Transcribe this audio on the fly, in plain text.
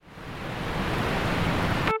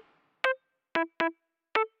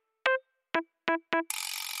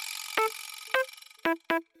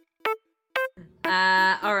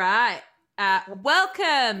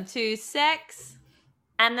Welcome to Sex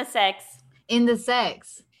and the Sex in the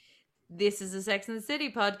Sex. This is a Sex and the City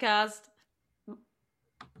podcast.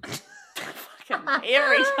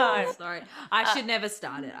 Every time. Sorry, I should never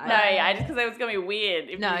start it. I just because it was gonna be weird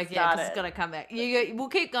if you because it's gonna come back. We'll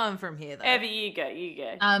keep going from here though. Irvi, you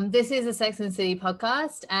go. This is a Sex and the City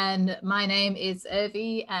podcast, and my name is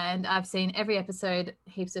Irvi, and I've seen every episode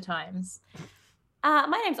heaps of times.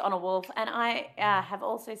 My name's Honor Wolf, and I have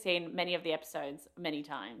also seen many of the episodes many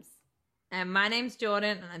times. And my name's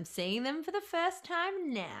Jordan, and I'm seeing them for the first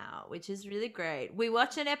time now, which is really great. We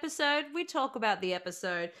watch an episode, we talk about the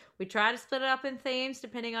episode, we try to split it up in themes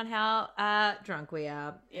depending on how drunk we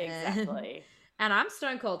are. Exactly. And I'm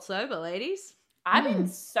stone cold sober, ladies. I've been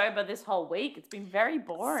sober this whole week. It's been very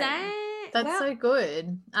boring. That's so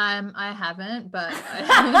good. I haven't, but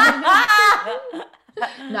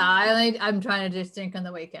no, I'm trying to just drink on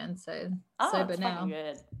the weekend, so sober it's now.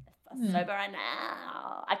 Good. Sober right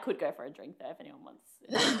now. I could go for a drink though if anyone wants.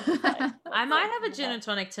 I might have a gin and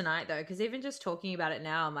tonic tonight though, because even just talking about it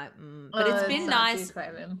now, I'm like, but it's been nice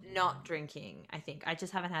not drinking. I think I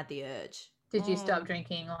just haven't had the urge. Did you stop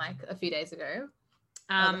drinking like a few days ago?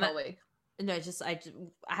 Or the whole week? No, I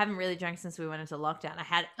haven't really drank since we went into lockdown. I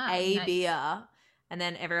had a beer, and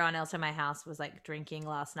then everyone else in my house was like drinking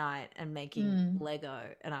last night and making Lego,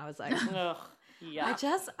 and I was like, ugh, yeah.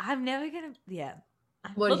 I'm never gonna, yeah.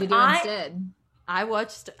 What did you do instead? I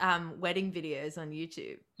watched wedding videos on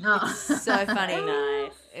YouTube. Oh. It's so funny.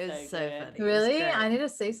 Nice. It was so funny. Really? I need to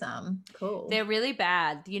see some. Cool. They're really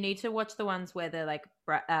bad. You need to watch the ones where they're like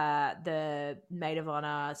the maid of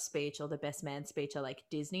honor speech or the best man speech are like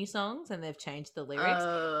Disney songs and they've changed the lyrics.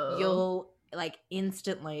 Oh. You'll like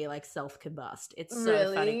instantly like self-combust. It's so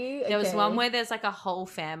really? funny. There was one where there's like a whole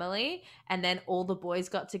family and then all the boys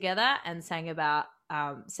got together and sang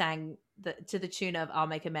to the tune of "I'll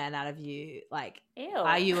make a man out of you." Like, ew.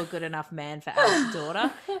 Are you a good enough man for our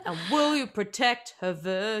daughter? And will you protect her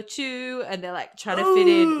virtue? And they're like trying to fit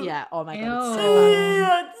in. Yeah. Oh my god, it's so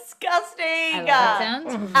funny. Disgusting. That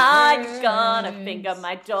sounds I'm gonna finger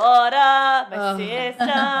my daughter, my sister,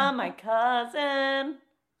 my cousin.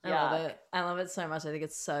 I love it so much. I think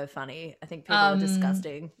it's so funny. I think people are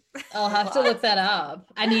disgusting. I'll have to look that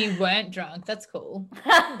up. And you weren't drunk. That's cool.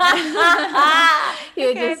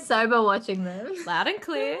 You're just sober watching them. Loud and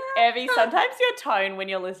clear. Evie, sometimes your tone when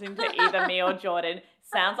you're listening to either me or Jordan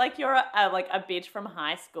sounds like you're a bitch from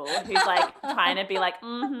high school who's like trying to be like,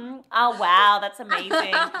 oh wow, that's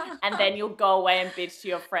amazing, and then you'll go away and bitch to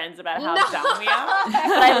your friends about how dumb we are. But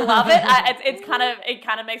I love it. It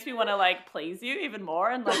kind of makes me want to like please you even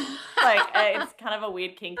more, and it's kind of a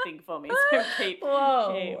weird kink thing for me. So keep.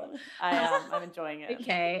 I'm enjoying it.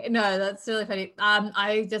 Okay, no, that's really funny.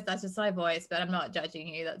 That's just my voice, but I'm not judging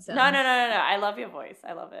you. That's no. I love your voice.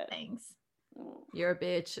 I love it. Thanks. You're a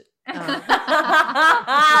bitch.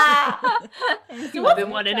 You've been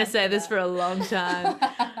wanting to say this for a long time.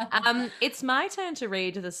 It's my turn to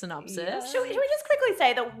read the synopsis. Yeah. Should we just quickly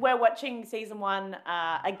say that we're watching season 1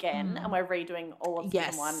 again, and we're redoing all of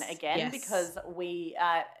season 1 again because we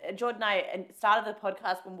Jordan and I started the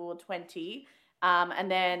podcast when we were 20. And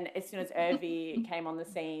then as soon as Irvi came on the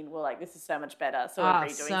scene, we're like, this is so much better. So we're redoing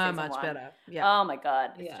season 1. Better. Yeah. Oh my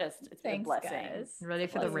God. It's been a blessing. Guys. Ready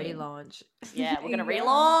for the relaunch. Yeah, we're going to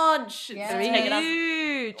relaunch. Yeah.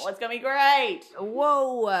 Huge. It's going to be great.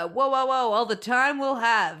 Whoa. All the time we'll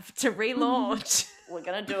have to relaunch. We're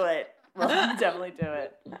going to do it. We'll definitely do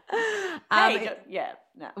it.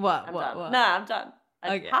 No. What? No, I'm done.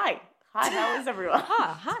 Okay. Hi, how is everyone?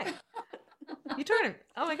 Hi. You're talking.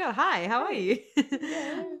 Oh my god! Hi, how are you?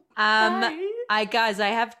 Hi. Guys, I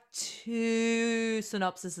have 2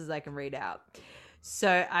 synopsises I can read out.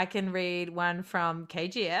 So I can read one from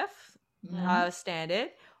KGF, standard,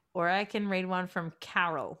 or I can read one from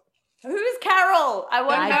Carol. Who's Carol?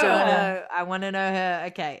 I don't know. I want to know her.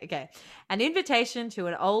 Okay. An invitation to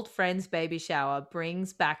an old friend's baby shower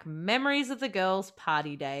brings back memories of the girls'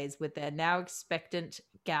 party days with their now expectant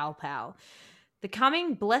gal pal. The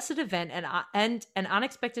coming blessed event and an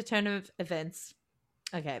unexpected turn of events.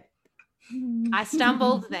 Okay. I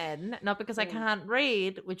stumbled then, not because I can't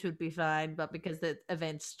read, which would be fine, but because the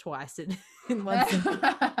event's twice in one sentence.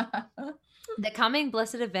 The coming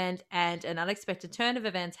blessed event and an unexpected turn of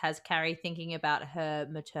events has Carrie thinking about her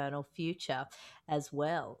maternal future as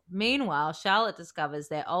well. Meanwhile, Charlotte discovers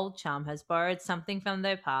their old chum has borrowed something from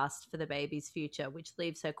their past for the baby's future, which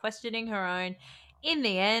leaves her questioning her own. In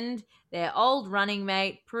the end, their old running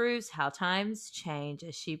mate proves how times change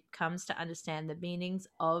as she comes to understand the meanings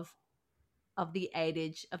of the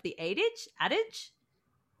adage. I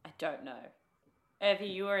don't know. Evie,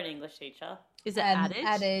 you were an English teacher. Is it adage?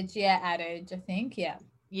 Adage, yeah, adage, I think, yeah.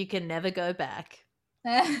 You can never go back.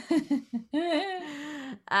 Yeah.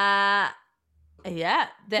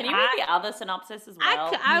 Can you read the other synopsis as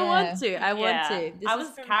well? I want to. I want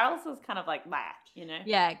to. Carol's was kind of like that, you know?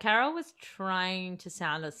 Yeah, Carol was trying to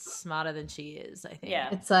sound as smarter than she is, I think. Yeah.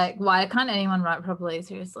 It's like, why can't anyone write properly?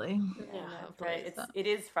 Seriously. Yeah, it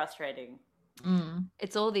is frustrating.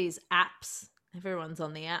 It's all these apps. Everyone's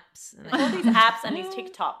on the apps. And all these apps and these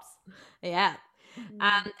TikToks. Yeah.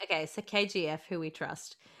 Okay, so KGF, who we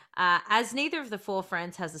trust. As neither of the four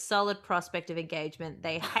friends has a solid prospect of engagement,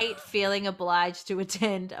 they hate feeling obliged to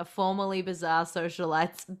attend a formally bizarre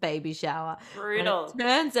socialite's baby shower. Brutal. It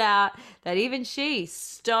turns out that even she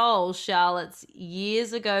stole Charlotte's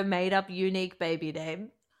years ago made-up unique baby name.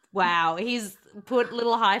 Wow, he's put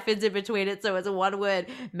little hyphens in between it, so it's a one word.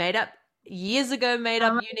 Years ago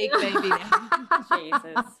made-up unique baby name.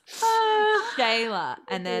 Jesus. Shayla.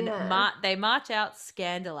 And then they march out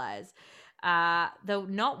scandalized. The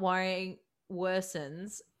worrying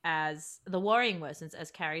worsens as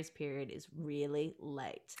Carrie's period is really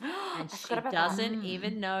late, and she doesn't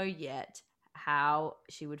even know yet how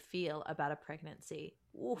she would feel about a pregnancy.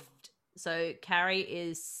 Oofed. So Carrie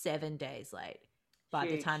is 7 days late by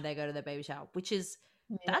the time they go to the baby shower, which is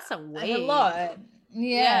that's a week. A lot.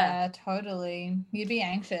 Yeah, totally. You'd be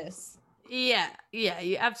anxious. Yeah,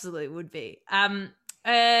 you absolutely would be.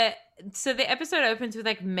 So the episode opens with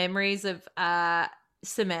like memories of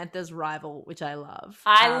Samantha's rival, which I love.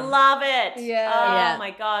 I love it. Yeah. Oh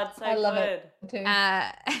my God, so I love good. it too.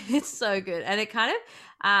 It's so good. And it kind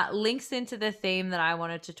of links into the theme that I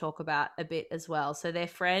wanted to talk about a bit as well. So their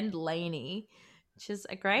friend Lainey, which is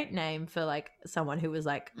a great name for like someone who was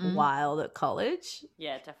like wild at college.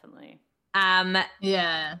 Yeah, definitely.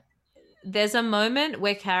 Yeah. There's a moment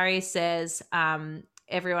where Carrie says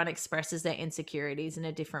everyone expresses their insecurities in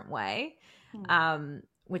a different way,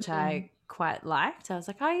 which I quite liked. I was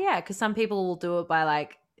like, oh yeah, because some people will do it by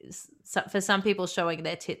like, for some people showing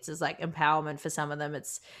their tits is like empowerment. For some of them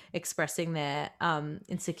it's expressing their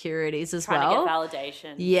insecurities as well. Trying to get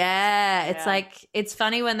validation. Yeah, it's like, it's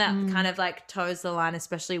funny when that kind of like toes the line,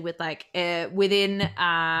 especially with like within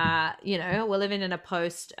we're living in a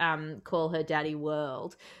post Call Her Daddy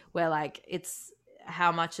world where like it's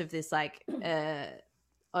how much of this like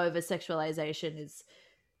over sexualization is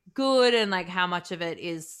good and like how much of it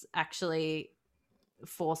is actually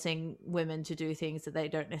forcing women to do things that they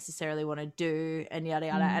don't necessarily want to do and yada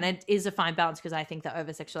yada. And it is a fine balance, because I think that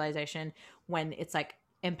over sexualization, when it's like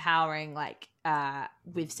empowering, like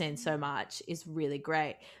we've seen so much, is really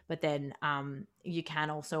great. But then you can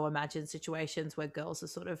also imagine situations where girls are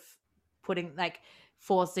sort of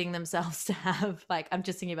forcing themselves to have like, I'm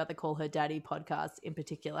just thinking about the Call Her Daddy podcast in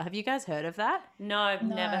particular. Have you guys heard of that? No, I've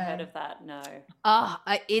never heard of that. No.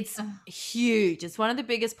 It's huge. It's one of the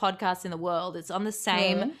biggest podcasts in the world. It's on the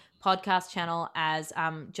same podcast channel as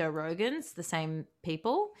Joe Rogan's, the same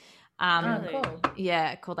people. Cool.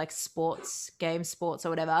 Yeah, called like Game Sports or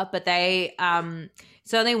whatever. But they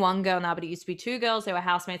it's only one girl now, but it used to be two girls. They were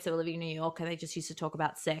housemates. They were living in New York, and they just used to talk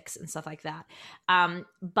about sex and stuff like that.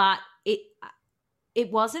 But it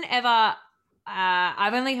wasn't ever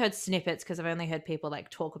I've only heard snippets because I've only heard people like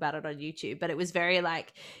talk about it on YouTube, but it was very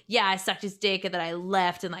like, yeah, I sucked his dick and then I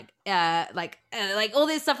left, and like all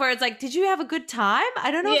this stuff where it's like, did you have a good time?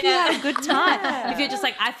 I don't know if you had a good time. If you're just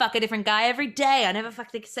like, I fuck a different guy every day, I never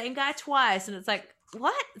fucked the same guy twice, and it's like,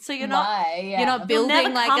 what? So you're not building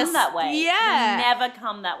never like come that way. Yeah, you'll never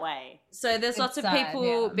come that way. So there's lots of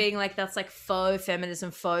people being like, that's like faux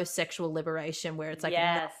feminism, faux sexual liberation, where it's like,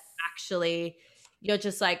 not actually. You're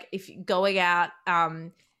just like, if going out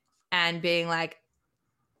and being like,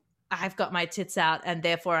 I've got my tits out and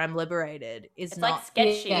therefore I'm liberated is it's not like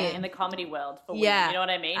sketchy in the comedy world for women. You know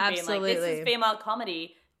what I mean? Absolutely. Being like, this is female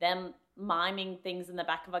comedy, them miming things in the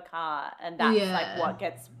back of a car, and that's like what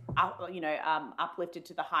gets uplifted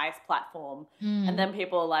to the highest platform. And then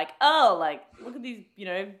people are like, oh, like, look at these,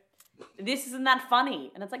 this isn't that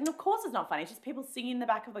funny. And it's like, no, of course it's not funny. It's just people singing in the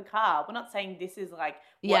back of the car. We're not saying this is like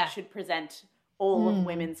what should present all of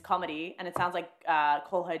women's comedy. And it sounds like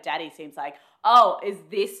Call Her Daddy seems like, oh, is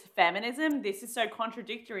this feminism? This is so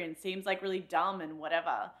contradictory and seems like really dumb and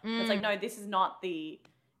whatever. It's like, no, this is not the,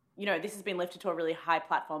 this has been lifted to a really high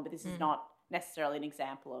platform, but this is not necessarily an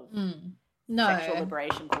example of sexual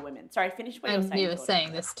liberation for women. Sorry, finish what you were saying. You were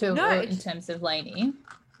saying this too in terms of Lainey.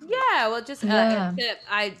 Yeah, well, just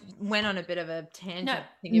I went on a bit of a tangent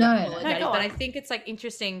thinking about Call Her Daddy, but I think it's like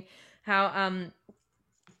interesting how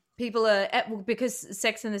people are, because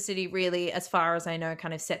Sex and the City really, as far as I know,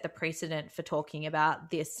 kind of set the precedent for talking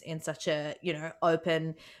about this in such a,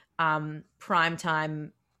 open,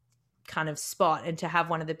 primetime kind of spot, and to have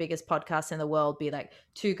one of the biggest podcasts in the world be like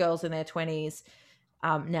two girls in their 20s.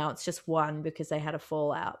 Now it's just one because they had a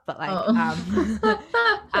fallout, but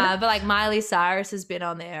but like Miley Cyrus has been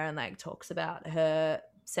on there and like talks about her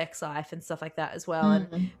sex life and stuff like that as well.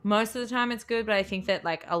 And most of the time it's good, but I think that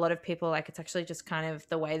like a lot of people, like, it's actually just kind of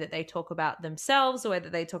the way that they talk about themselves, the way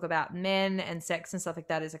that they talk about men and sex and stuff like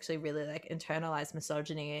that is actually really like internalized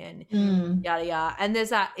misogyny and yada yada. And there's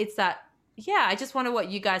that, it's that, yeah, I just wonder what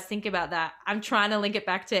you guys think about that. I'm trying to link it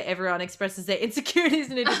back to everyone expresses their insecurities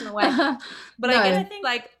in a different way. But no, I think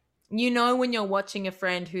like, you know, when you're watching a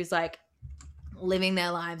friend who's like living their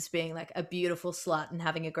lives being like a beautiful slut and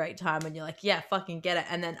having a great time, and you're like, yeah, fucking get it.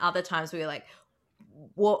 And then other times where you're like,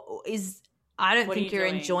 what is, I don't think you're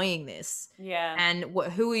enjoying this. Yeah. And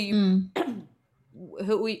who are you?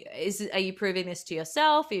 Are you proving this to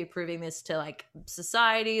yourself? Are you proving this to like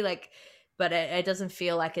society? Like, but it doesn't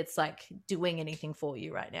feel like it's like doing anything for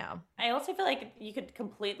you right now. I also feel like you could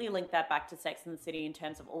completely link that back to Sex and the City in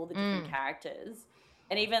terms of all the different characters,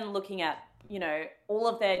 and even looking at, you know, all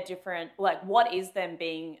of their different, like, what is them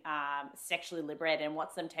being sexually liberated and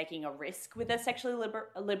what's them taking a risk with their sexually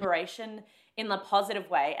liberation in the positive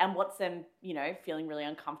way, and what's them, you know, feeling really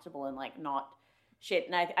uncomfortable and like not shit.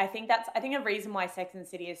 And I think a reason why Sex and the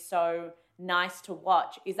City is so nice to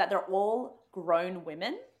watch is that they're all grown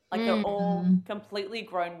women. Like, they're all completely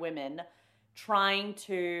grown women trying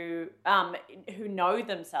to, who know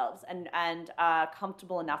themselves and are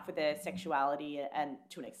comfortable enough with their sexuality and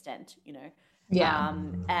to an extent, you know. Yeah.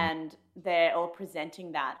 And they're all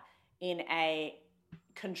presenting that in a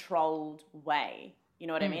controlled way. You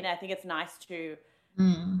know what I mean? I think it's nice to,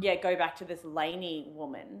 go back to this Lainey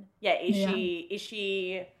woman. Yeah, is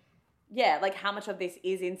she... Yeah, like, how much of this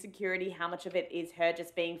is insecurity? How much of it is her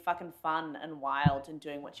just being fucking fun and wild and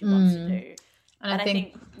doing what she wants to do? And I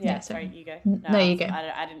think sorry, you go. No, you go.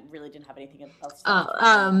 I didn't have anything else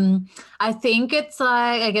to I think it's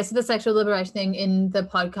like, I guess the sexual liberation thing in the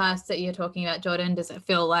podcast that you're talking about, Jordan, does it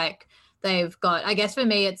feel like they've got, I guess for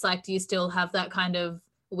me, it's like, do you still have that kind of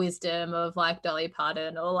wisdom of like Dolly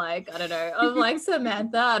Parton or like, I don't know, of like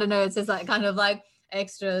Samantha? I don't know, it's just like kind of like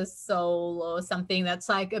extra soul or something that's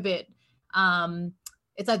like a bit,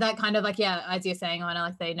 it's like that kind of like, yeah, as you're saying, Anna,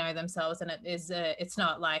 like they know themselves, and it is it's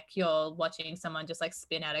not like you're watching someone just like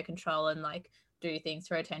spin out of control and like do things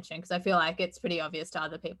for attention, because I feel like it's pretty obvious to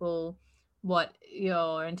other people what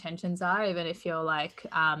your intentions are, even if you're like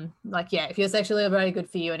if you're sexually very good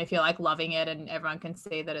for you and if you're like loving it and everyone can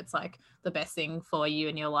see that it's like the best thing for you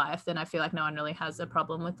in your life, then I feel like no one really has a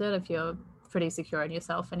problem with it if you're pretty secure in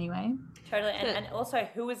yourself anyway. Totally. And also,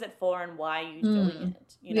 who is it for and why are you doing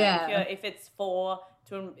it? You know, if it's for,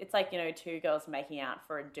 it's like, you know, two girls making out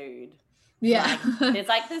for a dude. Yeah.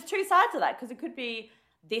 There's two sides of that, because it could be,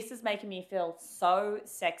 this is making me feel so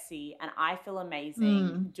sexy and I feel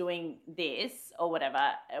amazing doing this or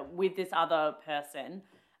whatever with this other person.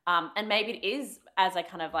 And maybe it is as a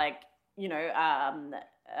kind of like, you know,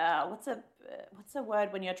 what's a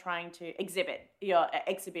word when you're trying to exhibit your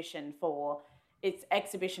exhibition for, it's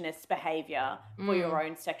exhibitionist behavior for your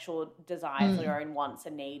own sexual desires or your own wants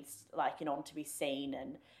and needs, like, in order to be seen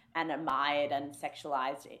and admired and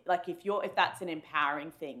sexualized. Like, if that's an empowering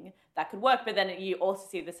thing, that could work. But then you also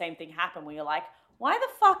see the same thing happen where you're like, why the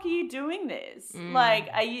fuck are you doing this? Like,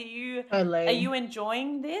 are you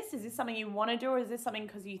enjoying this? Is this something you want to do, or is this something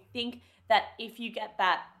because you think that if you get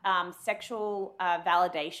that sexual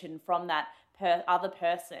validation from that other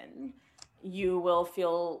person, you will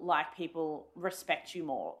feel like people respect you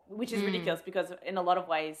more, which is ridiculous, because in a lot of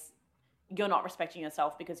ways you're not respecting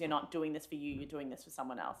yourself because you're not doing this for you, you're doing this for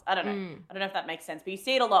someone else. I don't know. I don't know if that makes sense, but you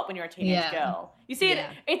see it a lot when you're a teenage girl. You see it,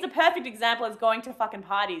 it's a perfect example as going to fucking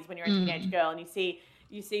parties when you're a teenage girl, and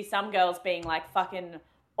you see some girls being like fucking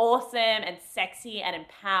awesome and sexy and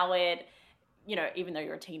empowered, you know, even though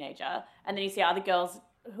you're a teenager. And then you see other girls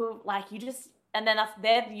who like, you just, and then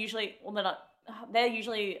they're usually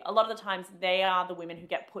a lot of the times they are the women who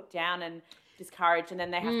get put down and discouraged, and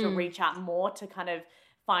then they have to reach out more to kind of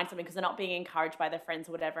find something because they're not being encouraged by their friends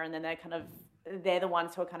or whatever, and then they're the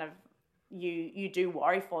ones who are kind of, you do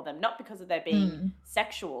worry for them, not because of their being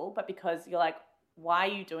sexual, but because you're like, why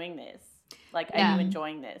are you doing this? Like, are you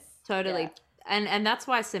enjoying this? Totally. And that's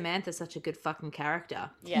why Samantha's such a good fucking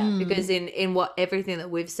character. Yeah. Because in everything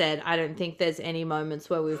that we've said, I don't think there's any moments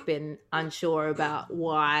where we've been unsure about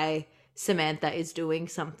why Samantha is doing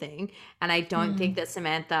something. And I don't think that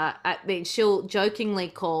Samantha, I mean, she'll jokingly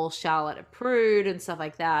call Charlotte a prude and stuff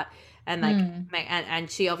like that. And like,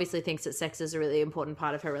 and she obviously thinks that sex is a really important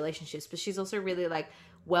part of her relationships, but she's also really like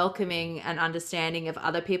welcoming and understanding of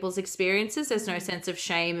other people's experiences. There's no sense of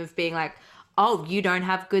shame of being like, oh, you don't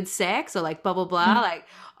have good sex, or like blah blah blah, like,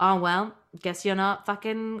 oh well, guess you're not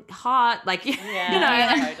fucking hot, like you know,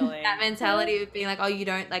 like, totally. that mentality of being like, oh, you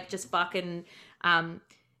don't like just fucking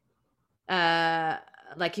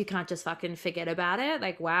like you can't just fucking forget about it,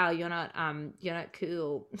 like, wow, you're not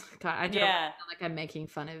cool. I don't feel like I'm making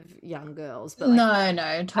fun of young girls, but like,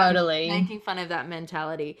 no, totally making fun of that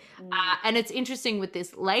mentality. And it's interesting with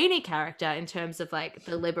this Lainey character in terms of like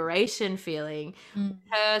the liberation feeling.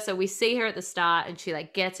 Her, so we see her at the start and she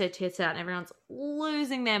like gets her tits out and everyone's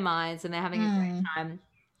losing their minds and they're having a great time.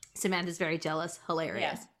 Samantha's very jealous,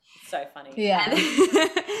 hilarious. So funny. Yeah.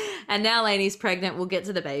 And now Lainey's pregnant. We'll get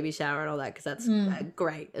to the baby shower and all that because that's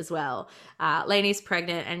great as well. Lainey's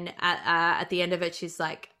pregnant, and at the end of it, she's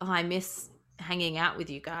like, oh, I miss hanging out with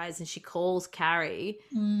you guys. And she calls Carrie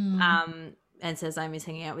and says, I miss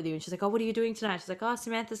hanging out with you. And she's like, oh, what are you doing tonight? She's like, oh,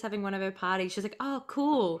 Samantha's having one of her parties. She's like, oh,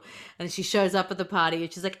 cool. And she shows up at the party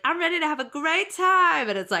and she's like, I'm ready to have a great time.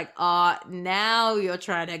 And it's like, oh, now you're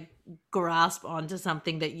trying to grasp onto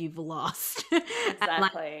something that you've lost.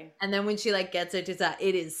 Exactly. And then when she like gets it to that,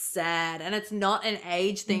 it is sad. And it's not an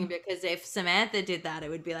age thing because if Samantha did that, it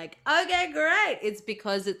would be like, okay, great. It's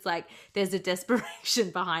because it's like there's a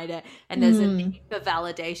desperation behind it and there's a need for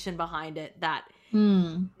validation behind it that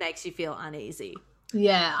makes you feel uneasy.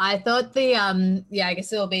 Yeah, I thought the I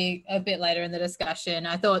guess it'll be a bit later in the discussion.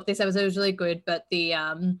 I thought this episode was really good, but the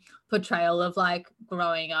portrayal of like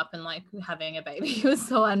growing up and like having a baby was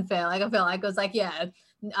so unfair. Like I felt like it was like,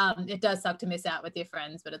 it does suck to miss out with your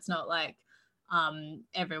friends, but it's not like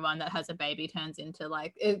everyone that has a baby turns into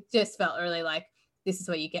like, it just felt really like this is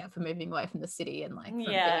what you get for moving away from the city and like from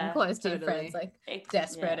being close to your friends, like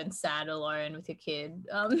desperate and sad alone with your kid.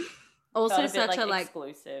 Also such a like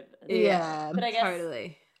exclusive. But I guess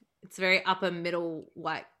totally. It's very upper middle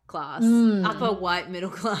white class, upper white middle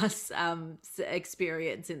class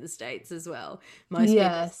experience in the States as well. Most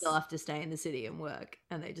people still have to stay in the city and work,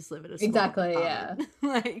 and they just live at a small apartment.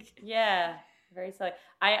 Like very silly.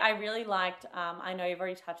 I really liked. I know you've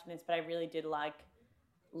already touched on this, but I really did like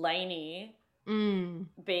Lainey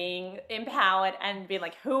being empowered and being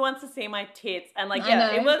like, who wants to see my tits? And like,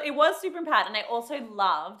 it was super empowered, and I also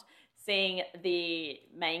loved seeing the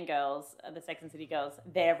main girls, the Sex and City girls,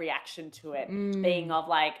 their reaction to it being of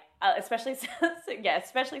like, especially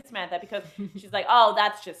Samantha, because she's like, oh,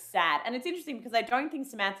 that's just sad. And it's interesting because I don't think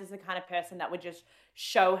Samantha's the kind of person that would just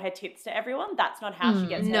show her tits to everyone. That's not how she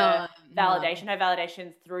gets her validation. Her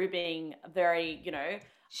validation's through being very,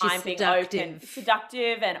 I'm being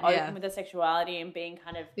seductive and open with her sexuality and being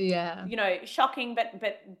kind of, shocking,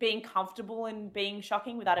 but being comfortable in being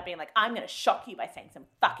shocking without it being like, I'm going to shock you by saying some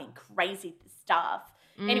fucking crazy stuff.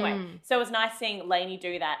 Anyway, so it was nice seeing Lainey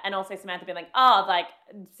do that, and also Samantha being like,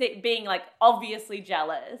 being like obviously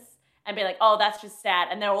jealous and being like, oh, that's just sad.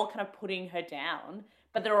 And they're all kind of putting her down,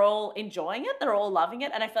 but they're all enjoying it. They're all loving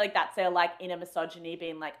it. And I feel like that's their like inner misogyny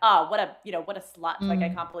being like, oh, what a slut. Like, I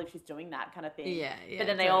can't believe she's doing that kind of thing. Yeah. But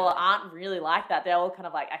then they all aren't really like that. They're all kind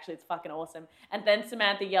of like, actually, it's fucking awesome. And then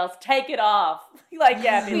Samantha yells, take it off.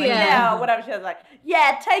 Whatever. She was like,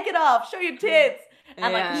 yeah, take it off. Show your tits.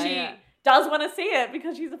 And she does want to see it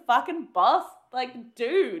because she's a fucking boss, like,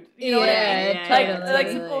 dude. You know what I mean?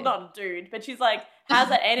 Totally. Well, not dude, but she's like, has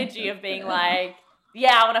that energy of being like,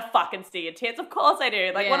 yeah, I want to fucking see your tits. Of course I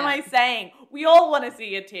do. Like, what am I saying? We all want to see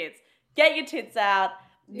your tits. Get your tits out.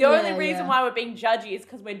 The only reason why we're being judgy is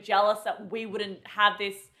because we're jealous that we wouldn't have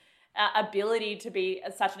this ability to be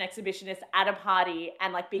such an exhibitionist at a party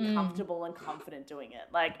and like be comfortable and confident doing it.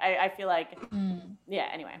 Like, I feel like,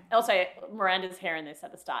 anyway. Also, Miranda's hair in this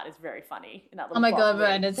at the start is very funny. In that little God,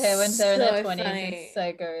 Miranda's hair when they're in their 20s is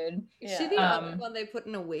so good. Is she the only one they put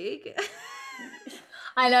in a wig?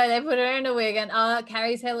 I know, they put her in a wig, and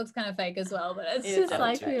Carrie's hair looks kind of fake as well, but it's just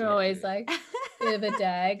like you're always like a bit of a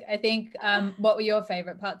dag. I think, what were your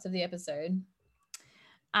favorite parts of the episode?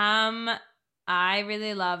 I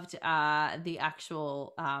really loved the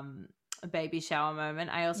actual baby shower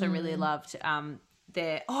moment. I also really loved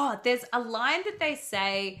there's a line that they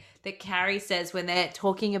say that Carrie says when they're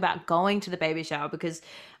talking about going to the baby shower, because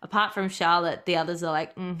apart from Charlotte, the others are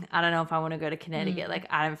like, I don't know if I want to go to Connecticut. Like,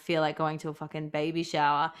 I don't feel like going to a fucking baby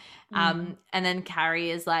shower. And then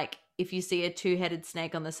Carrie is like, if you see a two-headed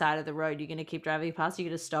snake on the side of the road, you're going to keep driving past, you're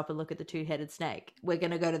going to stop and look at the two-headed snake. We're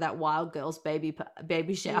going to go to that Wild Girls baby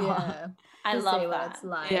shower. Yeah. I love what it's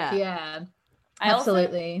like. Yeah.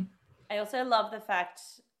 Absolutely. I also love the fact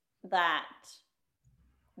that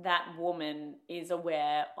that woman is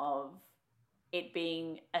aware of it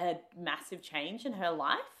being a massive change in her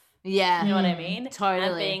life. Yeah. You know what I Mm, mean? totally.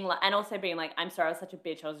 And being like, and also being like, I'm sorry, I was such a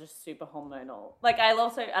bitch. I was just super hormonal. Like, I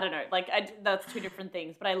also, I don't know, like, that's two different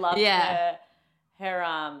things. But I loved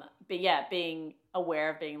but yeah, being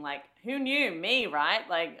aware of being like, who knew me, right?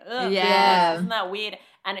 Like, ugh, Yeah. isn't that weird?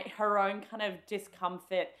 And her own kind of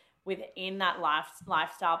discomfort within that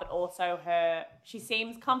lifestyle, but also she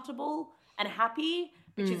seems comfortable and happy,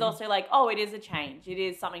 but she's also like, oh, it is a change. It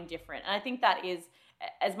is something different. And I think that is,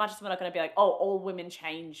 as much as we're not going to be like, oh, all women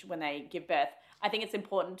change when they give birth, I think it's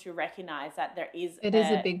important to recognize that it is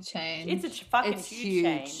a big change. It's a fucking It's huge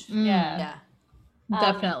change. Mm. Yeah.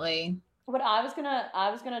 Definitely. What I was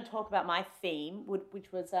gonna talk about my theme,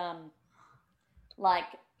 which was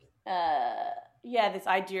this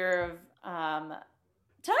idea of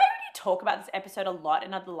did I already talk about this episode a lot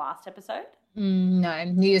in the last episode? No,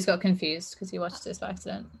 you just got confused because you watched this by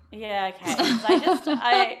accident. Yeah, okay. 'Cause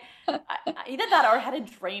I either that or I had a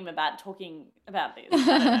dream about talking about this.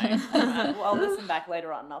 I don't know. Well, I'll listen back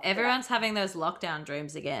later on. And I'll Everyone's having those lockdown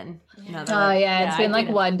dreams again. Yeah. Oh yeah, it's been I like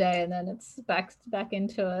did. one day and then it's back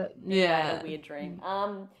into it. A weird dream.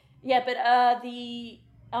 But I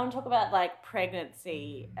want to talk about like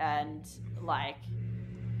pregnancy and like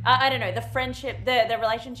I don't know, the friendship, the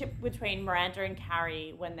relationship between Miranda and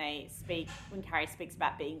Carrie when Carrie speaks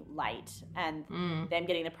about being late and them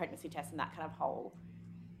getting the pregnancy test and that kind of whole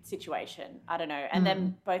situation. I don't know. And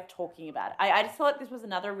them both talking about it. I just thought this was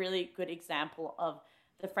another really good example of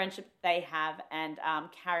the friendship they have and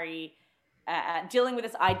Carrie dealing with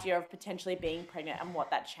this idea of potentially being pregnant and what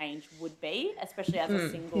that change would be, especially as a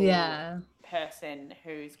single person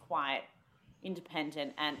who's quite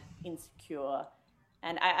independent and insecure.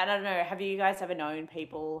 And I don't know, have you guys ever known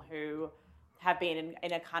people who have been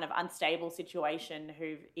in a kind of unstable situation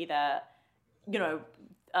who've either,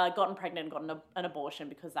 gotten pregnant and gotten an abortion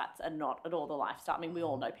because that's not at all the lifestyle? I mean, we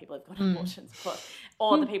all know people who've gotten abortions, of course.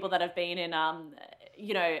 Or the people that have been in,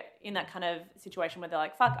 in that kind of situation where they're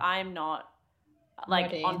like, fuck, I'm not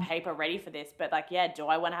ready. On paper ready for this, but do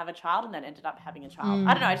I want to have a child, and then ended up having a child?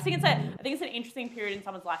 I don't know. I think it's an interesting period in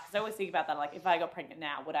someone's life, because I always think about that, like, if I got pregnant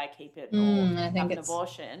now, would I keep it or I think have an it's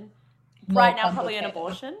abortion? more Right now, probably an complicated.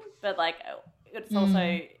 abortion, but like it's also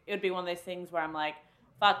it would be one of those things where I'm like,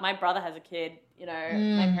 fuck, my brother has a kid,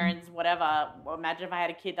 my parents, whatever. Well, imagine if I had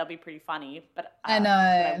a kid, that'd be pretty funny. But I know.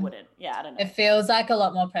 but I wouldn't. Yeah, I don't know. It feels like a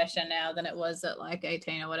lot more pressure now than it was at like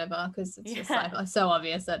 18 or whatever, because it's just like so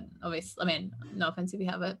obvious that I mean, no offense if you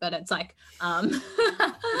have it, but it's like to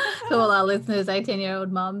all our listeners,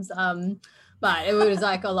 18-year-old mums, but it was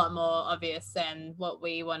like a lot more obvious than what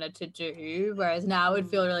we wanted to do, whereas now it would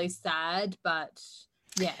feel really sad, but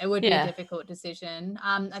yeah, it would be a difficult decision.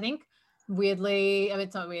 I think weirdly, I mean,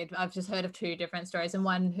 it's not weird, I've just heard of two different stories, and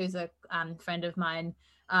one who's a friend of mine,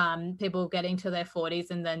 people getting to their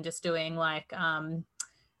 40s and then just doing like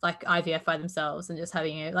IVF by themselves and just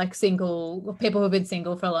having it, like single people who've been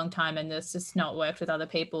single for a long time and it's just not worked with other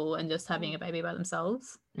people and just having a baby by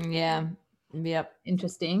themselves. Yeah. Yep.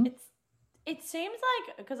 Interesting. It seems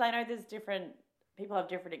like, because I know there's people have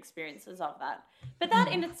different experiences of that, but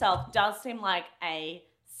that in itself does seem like a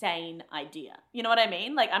sane idea. You know what I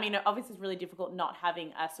mean? Like, I mean, obviously it's really difficult not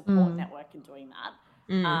having a support network and doing that.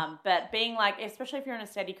 But being like, especially if you're in a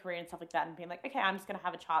steady career and stuff like that, and being like, okay, I'm just going to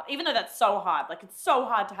have a child, even though that's so hard. Like, it's so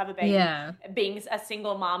hard to have a baby, being a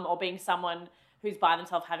single mom or being someone who's by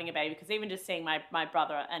themselves having a baby. Because even just seeing my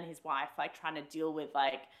brother and his wife, like, trying to deal with,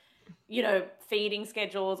 like, feeding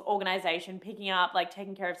schedules, organization, picking up, like,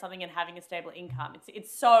 taking care of something and having a stable income.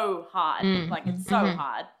 It's so hard. Like, it's so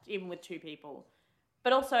hard, even with two people.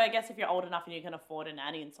 But also, I guess if you're old enough and you can afford a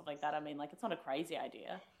nanny and stuff like that, I mean, like, it's not a crazy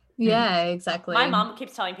idea. Yeah, exactly. My mum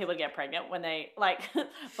keeps telling people to get pregnant when they, like,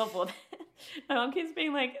 before my mum keeps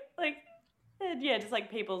being like, just like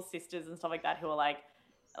people's sisters and stuff like that who are like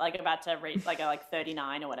about to reach, like,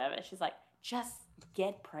 39 or whatever. She's like, just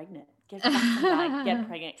get pregnant. Get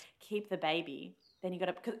pregnant. Keep the baby. Then you got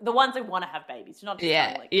to, because the ones who want to have babies, she's not just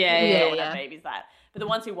saying, like, don't want to have babies, that. But the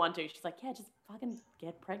ones who want to, she's like, yeah, just fucking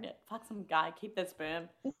get pregnant. Fuck some guy. Keep their sperm.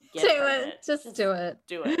 Get pregnant. Just do it.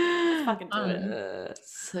 Do it. Just fucking do it.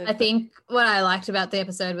 I think what I liked about the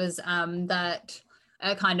episode was that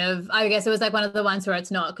kind of, I guess it was like one of the ones where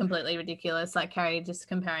it's not completely ridiculous, like Carrie just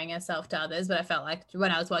comparing herself to others, but I felt like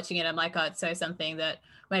when I was watching it, I'm like, oh, it's so something that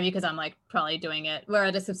maybe because I'm like probably doing it, we're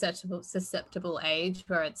at a susceptible age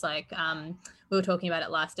where it's like, we were talking about it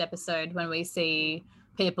last episode, when we see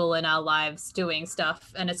people in our lives doing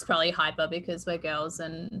stuff and it's probably hyper because we're girls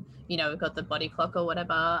and, we've got the body clock or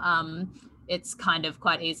whatever. It's kind of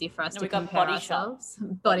quite easy for us to compare ourselves.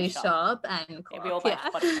 Body shop and clock. We all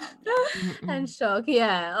like Body Shop. And shock,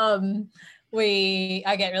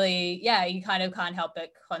 I get really, you kind of can't help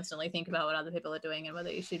but constantly think about what other people are doing and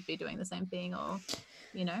whether you should be doing the same thing or,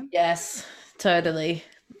 Yes, totally.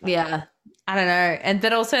 Yeah. I don't know. And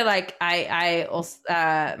but also like I also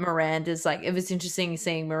Miranda's like, it was interesting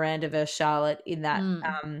seeing Miranda versus Charlotte in that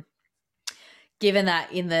given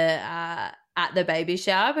that in the at the baby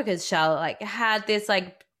shower, because Charlotte like had this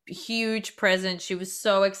like huge present. She was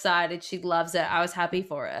so excited. She loves it. I was happy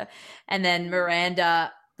for her. And then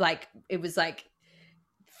Miranda, like, it was like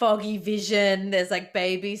foggy vision. There's like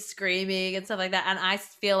babies screaming and stuff like that. And I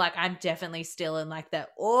feel like I'm definitely still in like that.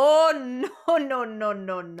 Oh no, no, no,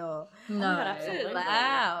 no, no. No, absolutely.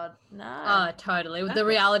 Loud. No. Oh, totally. The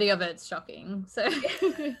reality of it's shocking. So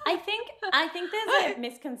I think there's a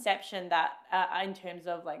misconception that in terms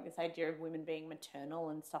of like this idea of women being maternal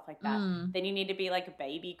and stuff like that, then you need to be like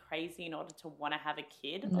baby crazy in order to want to have a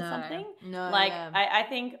kid or something. No. Like I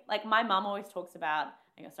think like my mum always talks about.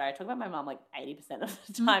 I talk about my mum like 80% of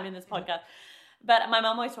the time in this podcast, but my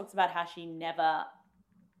mum always talks about how she never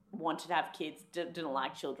wanted to have kids, didn't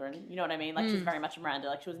like children. You know what I mean? Like she's very much a Miranda.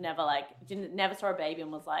 Like she was never like never saw a baby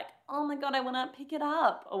and was like, oh my god, I want to pick it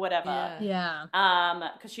up or whatever. Yeah.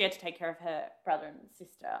 Because she had to take care of her brother and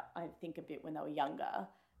sister, I think, a bit when they were younger.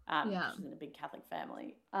 She was in a big Catholic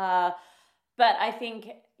family. But I think,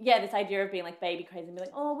 this idea of being like baby crazy and be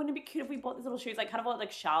like, oh, wouldn't it be cute if we bought these little shoes? Like kind of what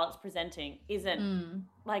like Charlotte's presenting isn't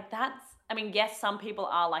like that's, I mean, yes, some people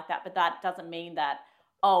are like that, but that doesn't mean that,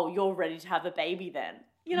 oh, you're ready to have a baby then.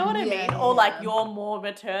 You know what I mean? Or like you're more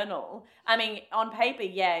maternal. I mean, on paper,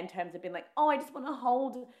 in terms of being like, oh, I just want to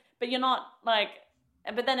hold, but you're not like,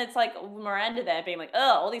 but then it's like Miranda there being like,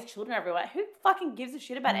 oh, all these children everywhere. Who fucking gives a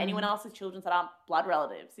shit about anyone else's children that aren't blood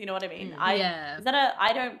relatives? You know what I mean?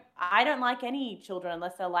 I don't like any children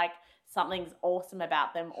unless they're like something's awesome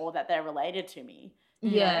about them or that they're related to me.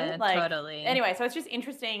 Yeah, like, totally. Anyway, so it's just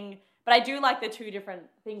interesting. But I do like the two different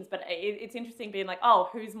things. But it's interesting being like, oh,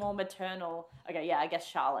 who's more maternal? Okay, I guess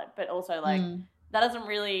Charlotte. But also like that doesn't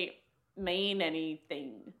really mean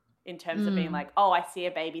anything in terms of being like, oh, I see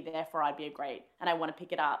a baby, therefore I'd be and I want to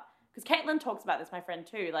pick it up. Because Caitlin talks about this, my friend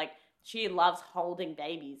too. Like she loves holding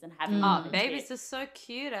babies and having babies are so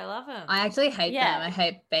cute. I love them. I actually hate them. I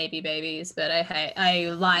hate babies, but I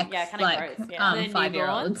like like gross,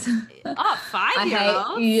 5-year-olds. Oh,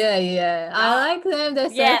 5-year-olds? Yeah. I like them.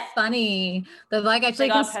 They're so funny. They're like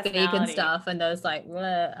actually can speak and stuff, and there's like or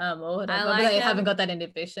whatever. But they haven't got that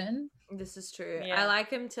inhibition. This is true. Yeah. I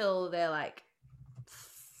like them till they're like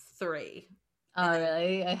 3. Oh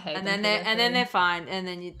really? I hate. And then they're fine, and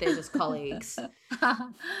then they're just colleagues.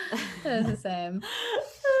 It's the same.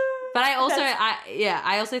 But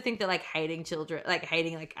I also think that like hating children, like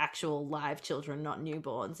hating like actual live children, not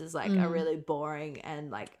newborns, is like a really boring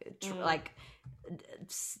and like like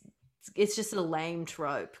it's just a lame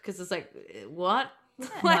trope because it's like what. Of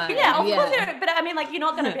course. But I mean, like, you're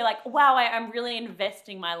not going to be like, wow, I'm really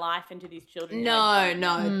investing my life into these children. No. You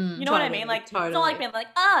know what I mean? Like, It's not like being like,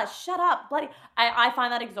 shut up, bloody. I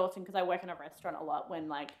find that exhausting because I work in a restaurant a lot when,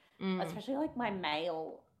 like, especially like my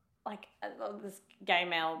male, like this gay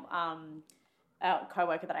male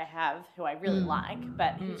co-worker that I have who I really like,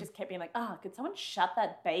 but he just kept being like, could someone shut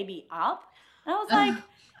that baby up? And I was like,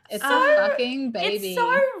 it's a fucking baby. It's so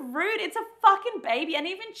rude. It's a fucking baby. And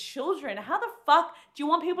even children. How the fuck do you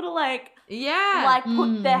want people to like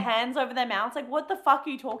put their hands over their mouths? Like, what the fuck are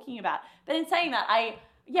you talking about? But in saying that, I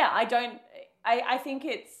think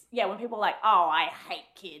it's, when people are like, oh, I hate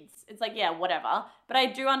kids. It's like, whatever. But I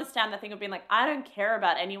do understand the thing of being like, I don't care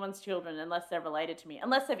about anyone's children unless they're related to me,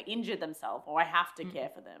 unless they've injured themselves or I have to care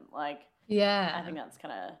for them. Like, I think that's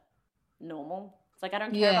kind of normal. It's like I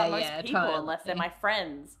don't care about most people unless they're my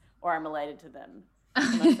friends or I'm related to them.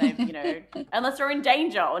 Unless they, unless they're in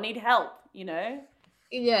danger or need help,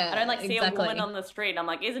 Yeah. I don't like see a woman on the street and I'm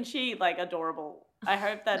like, isn't she like adorable? I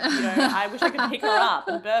hope that, I wish I could pick her up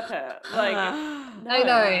and burp her. Like, no. I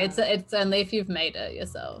know, it's only if you've made it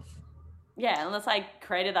yourself. Yeah, unless I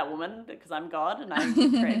created that woman because I'm God and I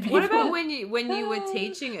create people. What about when you were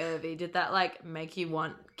teaching Irvi? Did that like make you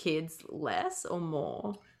want kids less or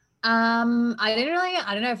more?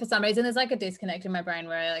 I don't know, for some reason there's like a disconnect in my brain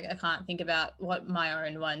where I can't think about what my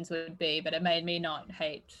own ones would be, but it made me not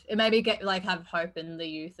hate. It made me get like have hope in the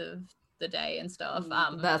youth of the day and stuff.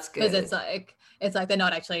 That's good. Because it's like they're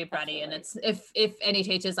not actually bratty. Absolutely. And it's if any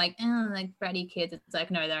teacher's like like bratty kids, it's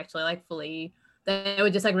like no, they're actually like fully, they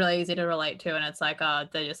were just like really easy to relate to, and it's like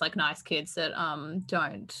they're just like nice kids that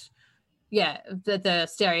don't. The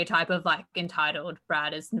stereotype of like entitled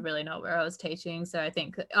brat is really not where I was teaching. So I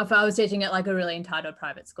think if I was teaching at like a really entitled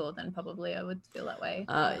private school, then probably I would feel that way.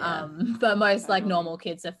 But most like normal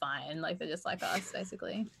kids are fine. Like they're just like us,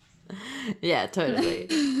 basically. Yeah, totally.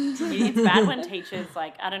 It's bad when teachers,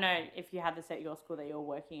 like, I don't know if you had this at your school that you're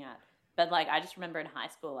working at, but like I just remember in high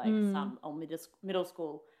school, like some or middle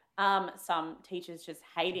school, some teachers just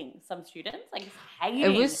hating some students, like just hating. It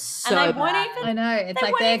was so and they weren't bad. even, I know. It's they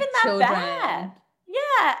like weren't they're even that children. bad.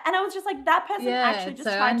 Yeah, and I was just like, that person Yeah, actually it's just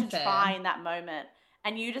so tried to unfair. try in that moment,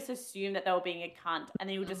 and you just assumed that they were being a cunt, and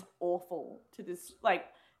then you were just awful to this like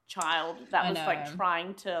child that I was like know.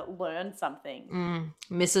 trying to learn something.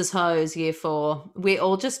 Mrs. Hose, year 4. We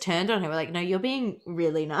all just turned on her. We're like, no, you're being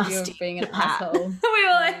really nasty. You're being an to Pat. asshole. We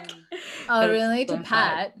were like, Oh, But it's really? so To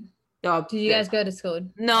Pat? oh, Did you guys go to school?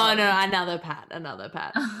 No, another Pat.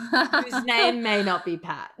 Whose name may not be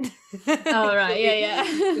Pat. Oh, right. Yeah.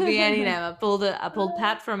 Could be any name. I pulled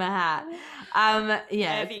Pat from a hat.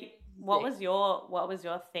 Yeah. Irby, what was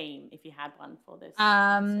your theme if you had one for this?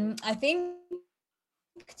 I think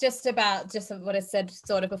just what I said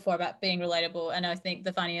sort of before about being relatable, and I think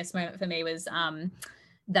the funniest moment for me was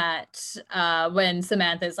that when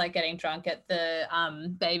Samantha's like getting drunk at the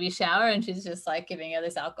baby shower and she's just like giving her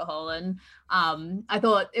this alcohol, and I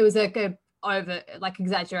thought it was like a over like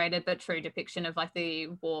exaggerated but true depiction of like the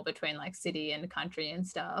war between like city and country and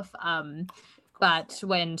stuff. But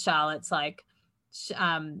when Charlotte's like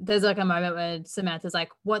there's like a moment where Samantha's like,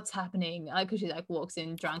 what's happening? Like, because she like walks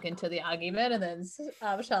in drunk into the argument, and then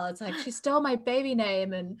Charlotte's like, she stole my baby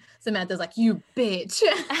name, and Samantha's like, you bitch.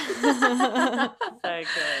 So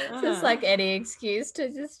good. Just like any excuse to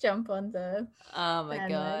just jump on the Oh my god.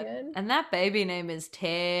 bandwagon. And that baby name is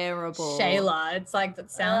terrible. Shayla. It's like,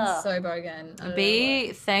 that sounds Ugh. so broken. I don't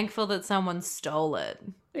Be thankful that someone stole it.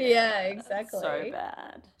 know. Yeah, exactly. So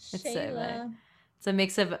bad. It's so Shayla. bad. It's a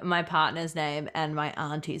mix of my partner's name and my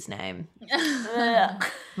auntie's name. Ugh.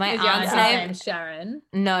 My Is your aunt's auntie's name, name Sharon?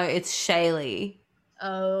 no, it's Shaylee.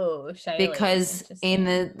 Oh, Shaylee. Because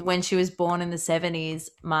Interesting. when she was born in the 70s,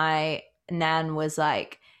 my nan was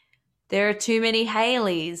like, there are too many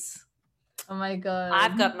Haleys. Oh my god.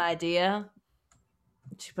 I've got an idea.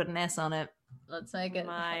 She put an S on it. Let's make it.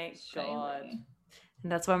 My God.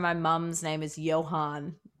 And that's why my mum's name is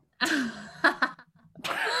Johan.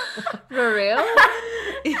 For real?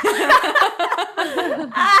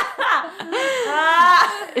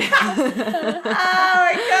 Oh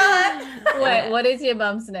my god. Wait, what is your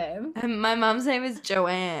mum's name? My mum's name is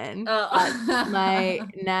Joanne. Oh. But my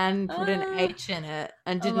nan put an H in it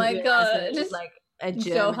and didn't my realize that it God. was like a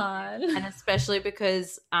German. Johan. And especially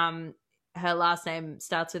because her last name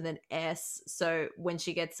starts with an S, so when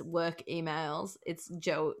she gets work emails, it's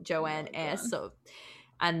Joanne my S. God. So,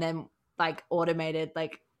 and then like automated,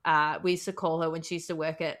 like we used to call her when she used to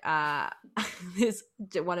work at this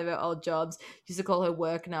one of her old jobs. Used to call her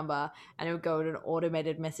work number, and it would go to an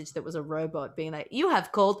automated message that was a robot being like, "You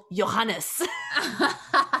have called Johannes."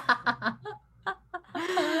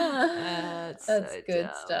 It's That's so good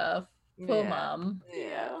dumb. stuff. Poor Yeah. mum.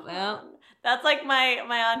 Yeah, well, That's like my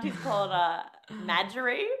auntie's called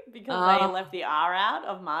Marjorie because they Oh. left the R out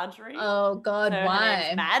of Marjorie. Oh God, So her why?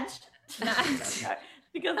 name's Madge. Madge. No,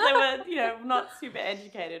 because they were, not super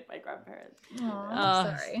educated by grandparents. Oh, Oh.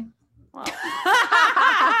 sorry. Well,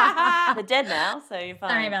 they're dead now, so you're fine.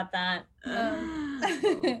 Sorry about that.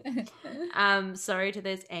 Sorry to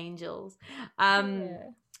those angels. Yeah.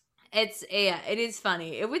 It is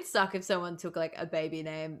funny. It would suck if someone took like a baby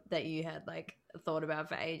name that you had like thought about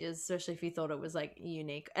for ages, especially if you thought it was like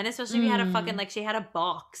unique, and especially if you had a fucking like she had a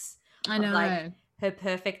box I of, know. like, her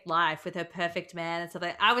perfect life with her perfect man and stuff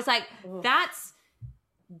like that. I was like, Oof.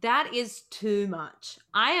 that is too much.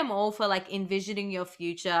 I am all for like envisioning your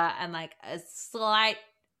future and like a slight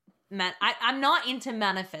I'm not into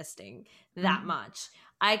manifesting that much.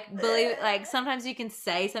 I believe like sometimes you can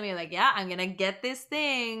say something like, yeah, I'm gonna get this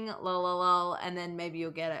thing, lol lol lol, and then maybe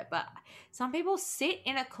you'll get it. But some people sit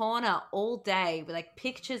in a corner all day with like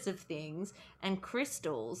pictures of things and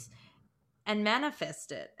crystals and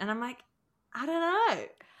manifest it. And I'm like, I don't know.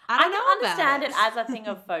 I don't know can about understand it as a thing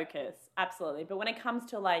of focus, absolutely. But when it comes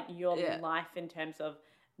to like your Yeah. life in terms of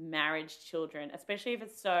marriage, children, especially if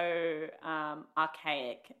it's so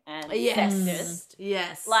archaic and Yes. sexist,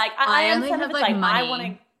 Yes. like I I only understand have, if it's like, like I money. want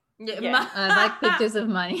to. Yeah, Yeah. I have like pictures of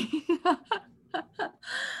money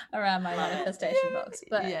around my manifestation box.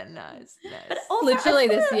 But yeah, nice. But also, literally I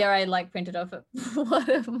this feel- year I like printed off a lot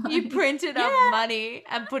of money. You printed up Yeah. money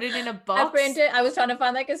and put it in a I box. printed. I was trying to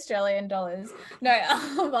find like Australian dollars. No,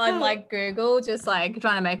 on like Google, just like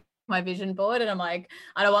trying to make my vision board, and I'm like,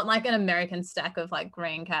 I don't want like an American stack of like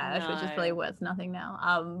green cash, which is No. probably worth nothing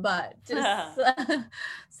now. But just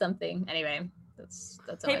something. Anyway,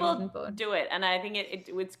 that's all I'm People looking for. do it, and I think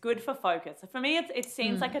it's good for focus. For me, it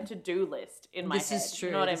seems like a to-do list in my This head. is true.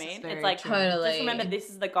 You know what This I is mean? very It's like, true. Totally. just remember this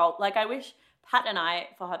is the goal. Like, I wish Pat and I,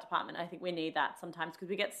 for Hot Department, I think we need that sometimes because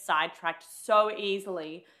we get sidetracked so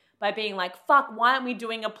easily by being like, fuck, why aren't we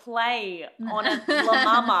doing a play on a La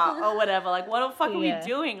Mama or whatever? Like, what the fuck are we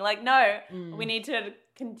doing? Like, no, we need to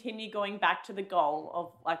continue going back to the goal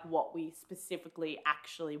of like what we specifically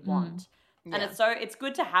actually want. And it's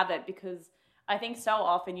good to have it because I think so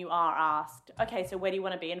often you are asked, okay, so where do you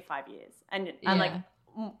want to be in 5 years? And like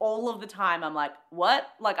all of the time I'm like, what?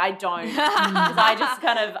 Like, I don't, because I just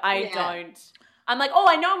kind of, don't. I'm like, oh,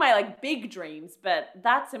 I know my like big dreams, but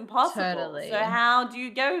that's impossible. Totally. So how do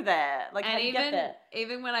you go there? Like, how do you get there?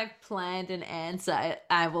 Even when I've planned an answer,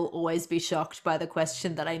 I will always be shocked by the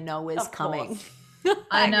question that I know is coming.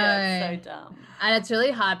 I know. Yeah, it's so dumb. And it's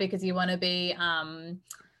really hard because you want to be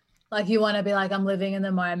like, I'm living in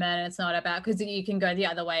the moment. It's not about, because you can go the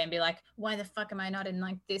other way and be like, why the fuck am I not in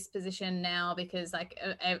like this position now? Because like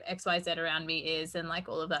XYZ around me is, and like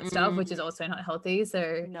all of that stuff, which is also not healthy.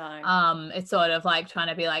 So it's sort of like trying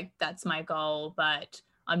to be like, that's my goal, but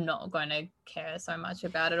I'm not going to care so much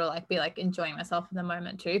about it, or like be like enjoying myself in the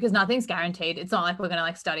moment too, because nothing's guaranteed. It's not like we're going to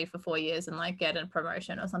like study for 4 years and like get a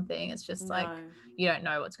promotion or something. It's just like, you don't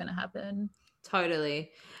know what's going to happen.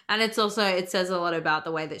 Totally. And it's also, it says a lot about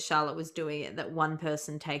the way that Charlotte was doing it, that one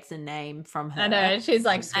person takes a name from her. I know, she's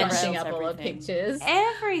like scratching rails up all the everything. pictures.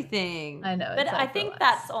 Everything. I know. But it's I like think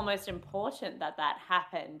that's almost important that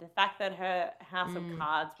happened. The fact that her House of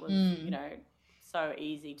Cards was, you know, so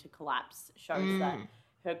easy to collapse shows that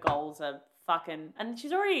her goals are fucking, and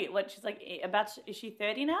she's already, she's like is she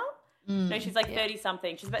 30 now? No, she's like 30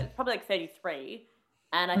 something. She's probably like 33.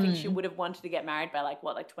 And I think she would have wanted to get married by like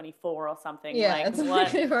 24 or something. Yeah, like, it's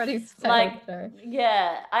what? already Like, her.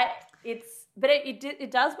 yeah,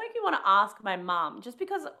 it does make me want to ask my mum, just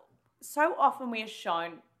because so often we are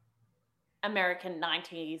shown American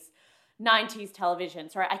 90s television.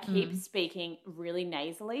 Sorry, I keep speaking really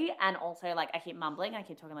nasally, and also like I keep mumbling, I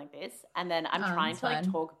keep talking like this, and then I'm trying to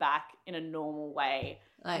like talk back in a normal way.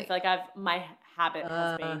 I feel like my habit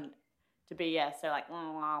has been to be so like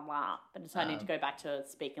blah, blah, but so I need to go back to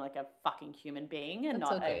speaking like a fucking human being and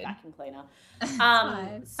not a vacuum cleaner.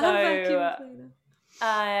 So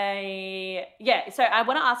I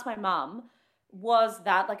want to ask my mum, was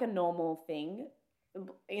that like a normal thing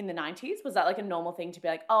in the 90s? Was that like a normal thing to be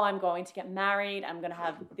like, oh, I'm going to get married, I'm going to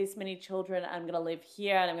have this many children, I'm going to live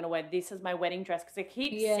here, and I'm going to wear this as my wedding dress? Because I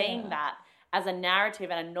keep seeing that as a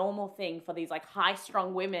narrative and a normal thing for these like high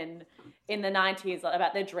strung women in the 90s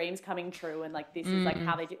about their dreams coming true, and like this is like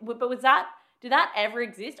how they did. But did that ever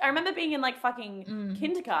exist? I remember being in like fucking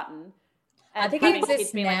kindergarten. I think it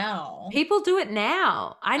exists now. People do it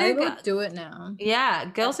now. I know people do it now. Yeah,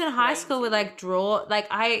 girls in high school would like draw. Like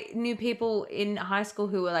I knew people in high school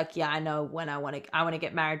who were like, yeah, I know when I want to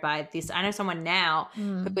get married by this. I know someone now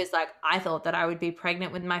who was like, I thought that I would be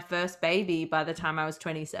pregnant with my first baby by the time I was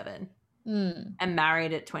 27 and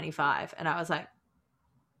married at 25. And I was like,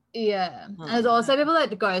 yeah. And there's also people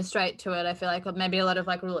that go straight to it. I feel like maybe a lot of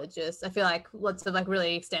like religious, I feel like lots of like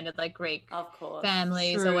really extended like Greek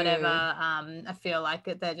families or whatever. I feel like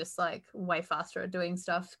they're just like way faster at doing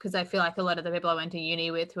stuff, because I feel like a lot of the people I went to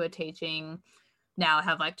uni with who are teaching now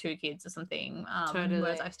have like 2 kids or something.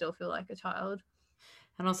 Whereas I still feel like a child.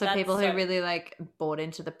 And also people who really like bought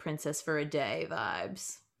into the Princess for a Day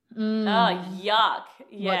vibes. Oh, yuck.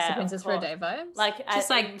 Yeah. What's the Princess for a Day vibes? Like, just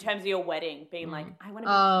like in terms of your wedding, being like, I want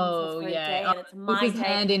to be Princess for a day, and it's my day.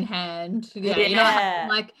 Hand in hand. Yeah.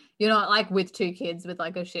 You're not like with 2 kids with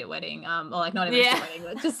like a shit wedding, or like not even a shit wedding,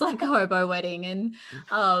 but just like a hobo wedding, and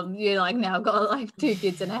you're like now got like 2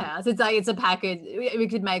 kids in a house. It's like, it's a package. We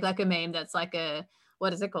could make like a meme that's like a,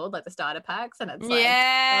 what is it called? Like the starter packs, and it's like,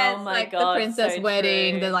 oh my God, the princess so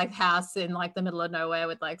wedding, true. the like house in like the middle of nowhere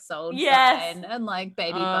with like sold sign and like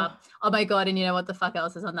baby bump. Oh my God. And you know what the fuck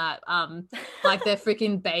else is on that? Like their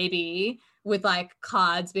freaking baby with like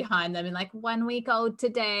cards behind them and like 1 week old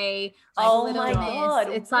today. Like, oh my God.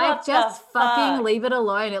 It's like, just fucking leave it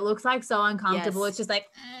alone. It looks like so uncomfortable. It's just like,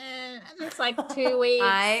 it's like 2 weeks.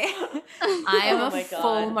 I am a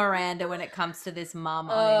full Miranda when it comes to this mum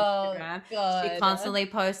on Instagram. God. She constantly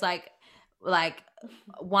posts like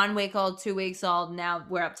 1 week old, 2 weeks old. Now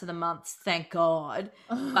we're up to the months, thank God.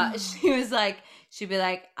 But she was like, she'd be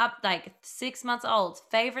like, up like 6 months old,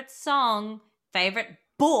 favorite song, favorite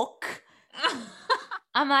book.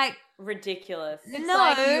 I'm like, ridiculous. It's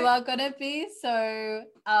like you are gonna be so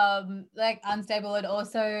like unstable. And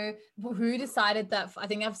also, who decided that? I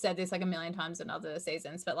think I've said this like a million times in other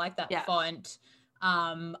seasons, but like that font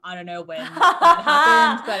I don't know when that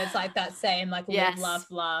happened, but it's like that same like Yes. live,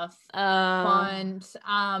 laugh, font.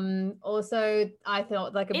 Also, I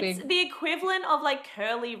thought like It's the equivalent of like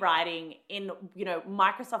curly writing in, you know,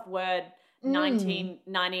 Microsoft Word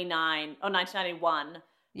 1999 or 1991.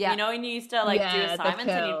 Yeah. You know, and you used to like do Yeah, the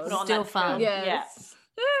assignments and you put curls. on Still that fun. curl. yes.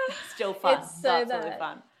 Yeah, still fun. It's so Absolutely that.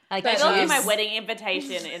 fun. Like, Maybe But I'll do yes. my wedding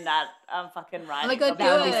invitation in that fucking writing. my God,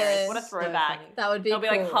 That'll be do hilarious. it. What a So throwback. funny. That would be It'll be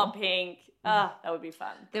cool. like hot pink. That would be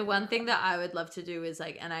fun. The one thing that I would love to do is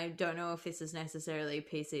like, and I don't know if this is necessarily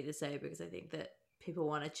PC to say because I think that people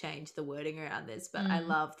want to change the wording around this, but I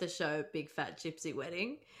love the show Big Fat Gypsy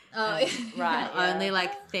Wedding. Oh, Right. The only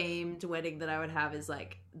like themed wedding that I would have is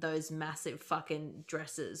like those massive fucking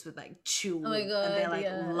dresses with like tulle Oh my and God, they're like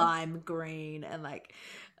yes. lime green and like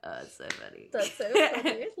it's so funny. That's so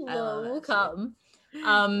funny. I love We'll that shit. come.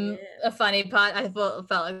 Yeah. A funny part I felt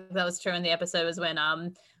like that was true in the episode was when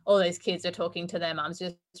all those kids are talking to their mums.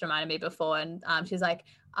 Just reminded me before, and she's like,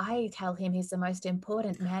 I tell him he's the most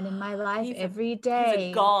important man in my life every day.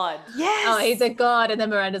 He's a god. Yes. Oh, he's a god. And then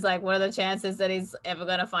Miranda's like, what are the chances that he's ever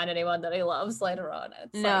going to find anyone that he loves later on?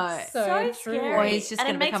 It's No. like so So true. scary. Or he's just And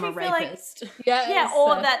it going to makes become a me feel like- rapist. Yes. Yeah,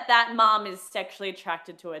 or that mom is sexually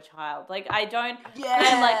attracted to a child. Like I don't. Yeah.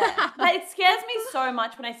 And like it scares me so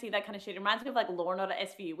much when I see that kind of shit. It reminds me of like Law and Order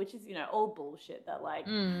SVU, which is, you know, all bullshit. That like,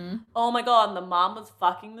 oh my god, the mom was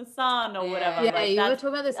fucking the son or whatever. Yeah, like, you were that's-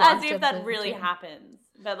 talking about this as last if that episode really too. happens.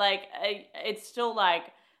 But like, it's still like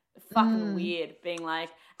fucking weird being like,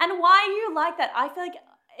 and why are you like that? I feel like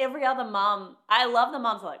every other mom, I love the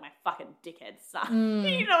moms who are like my fucking dickhead son.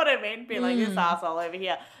 You know what I mean? Being like this asshole over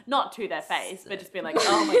here, not to their face, but just being like,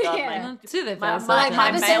 oh my god, Yeah. To their my, face. my, like, my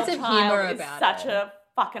have a male sense of child humor is about such it. a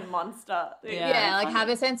fucking monster. Yeah, like funny. have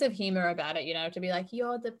a sense of humor about it, you know, to be like,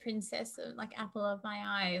 you're the princess of like apple of my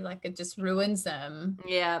eye. Like it just ruins them.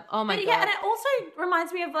 Yeah. Oh my But god. yeah, and it also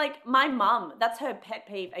reminds me of like my mum. That's her pet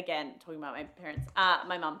peeve. Again, talking about my parents,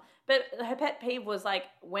 my mum. But her pet peeve was like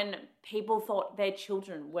when people thought their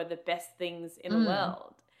children were the best things in the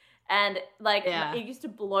world. And like Yeah. it used to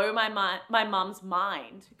blow my mum's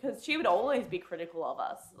mind because she would always be critical of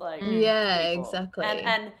us. Like Yeah, people. exactly.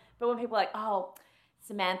 And but when people are like, oh,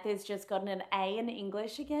 Samantha's just gotten an A in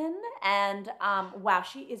English again, and wow,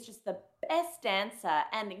 she is just the best dancer,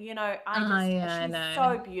 and you know, I she's know.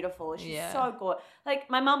 so beautiful, she's so good. Like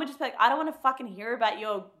my mom would just be like, I don't want to fucking hear about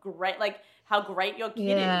your great, like how great your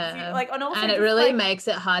kid is. Like, and also, and it just, really like, makes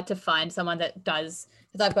it hard to find someone that does,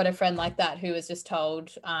 because I've got a friend like that who was just told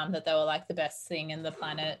that they were like the best thing in the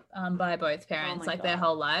planet by both parents, my like their God.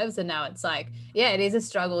 whole lives, and now it's like, yeah, it is a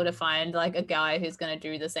struggle to find like a guy who's going to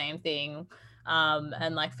do the same thing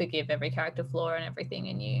and like forgive every character flaw and everything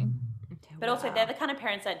in you. But also, they're the kind of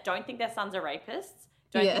parents that don't think their sons are rapists,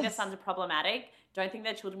 don't think their Yes. sons are problematic, don't think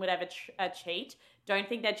their children would ever cheat, don't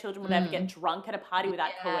think their children would ever get drunk at a party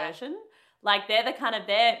without coercion. Like they're the kind of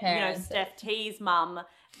Parents. Steph T's mum.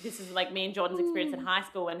 This is like me and Jordan's experience in high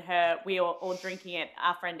school when we were all drinking at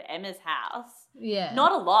our friend Emma's house. Yeah.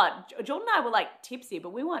 Not a lot. Jordan and I were like tipsy,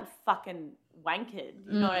 but we weren't fucking wankered.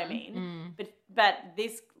 You know what I mean? But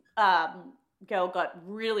this girl got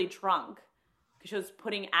really drunk because she was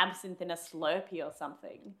putting absinthe in a Slurpee or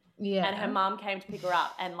something. Yeah. And her mum came to pick her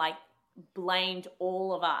up and like blamed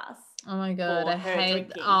all of us. Oh my god, For I her hate.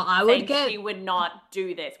 drinking, Oh, I would saying get. she would not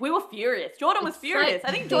do this. We were furious. Jordan was It's furious. like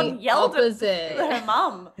I think the Jordan yelled opposite. at her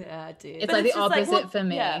mum. Yeah, dude. It's But like it's the just like, opposite well, for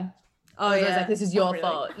me. yeah. Oh I was yeah. like, this is your really.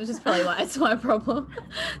 fault, which is probably why it's my problem.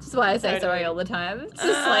 Just why I say sorry Totally. all the time. It's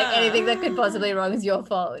just like anything that could possibly be wrong is your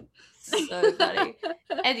fault. So funny.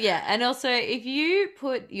 And yeah, and also if you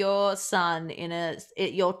put your son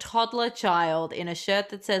your toddler child in a shirt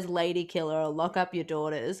that says lady killer or lock up your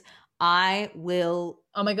daughters, I will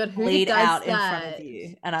Oh my god, who bleed does out that? in front of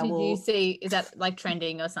you. And I Did will you see? Is that like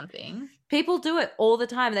trending or something? people do it all the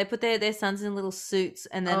time. They put their sons in little suits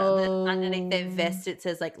and then underneath their Oh. vest it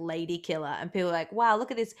says like lady killer. And people are like, wow,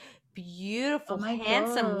 look at this beautiful, Oh my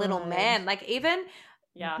handsome little God. man. Like even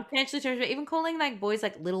Yeah. potentially terrible, even calling like boys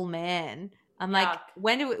like little man. I'm like, Yuck.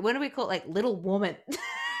 when do we call it like little woman?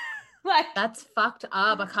 Like That's fucked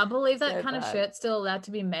up. I can't believe that So kind of bad. shirt's still allowed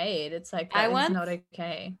to be made. It's like I that is once- not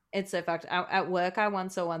okay. it's so fucked. At work, I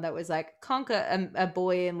once saw one that was like conquer a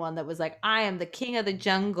boy in one that was like, I am the king of the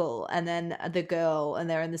jungle, and then the girl, and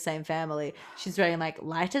they're in the same family. She's wearing like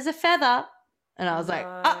light as a feather, and I was like,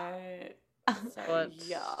 Right. So, What?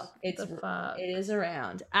 yuck. it's The fuck? it is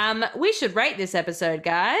around. We should rate this episode,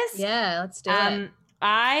 guys. Yeah, let's do it.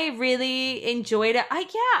 I really enjoyed it. I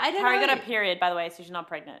don't Harry know. got a period, by the way, so she's not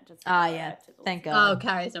pregnant. Just Ah, yeah. to the Thank listeners. Oh, God.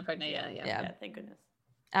 Carrie's not pregnant. Yeah. Yeah. Thank goodness.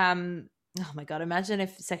 Oh my god! Imagine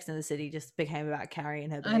if Sex and the City just became about Carrie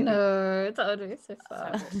and her baby. I know, that would be so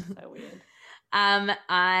fun. So weird.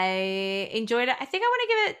 I enjoyed it. I think I want to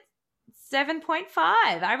give it 7.5.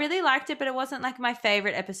 I really liked it, but it wasn't like my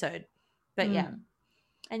favorite episode. But yeah.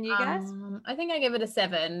 And you guys? I think I give it a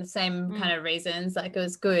 7. Same kind of reasons. Like, it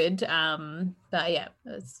was good. But yeah, it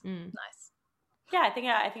was nice. Yeah, I think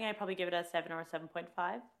I'd probably give it a 7 or a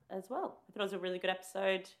 7.5 as well. I thought it was a really good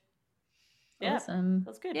episode. Yeah, Awesome. that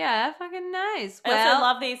was good. Yeah, fucking nice. I also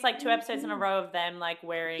love these like 2 episodes in a row of them like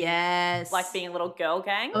wearing, like being a little girl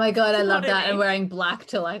gang. Oh my god, I You know love what I that, mean? and wearing black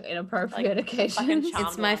to like inappropriate occasions.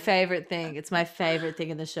 It's my favorite thing. It's my favorite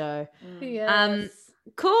thing in the show. Yes.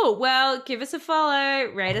 Cool. Well, give us a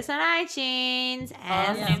follow, rate us on iTunes,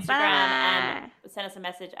 and on Instagram, and send us a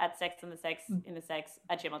message at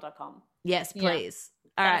sexinthesex@gmail.com. Yes, please.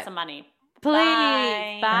 Send All us right. some money.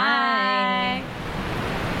 Please. Bye.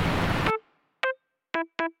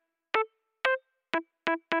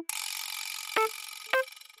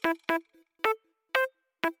 Bye.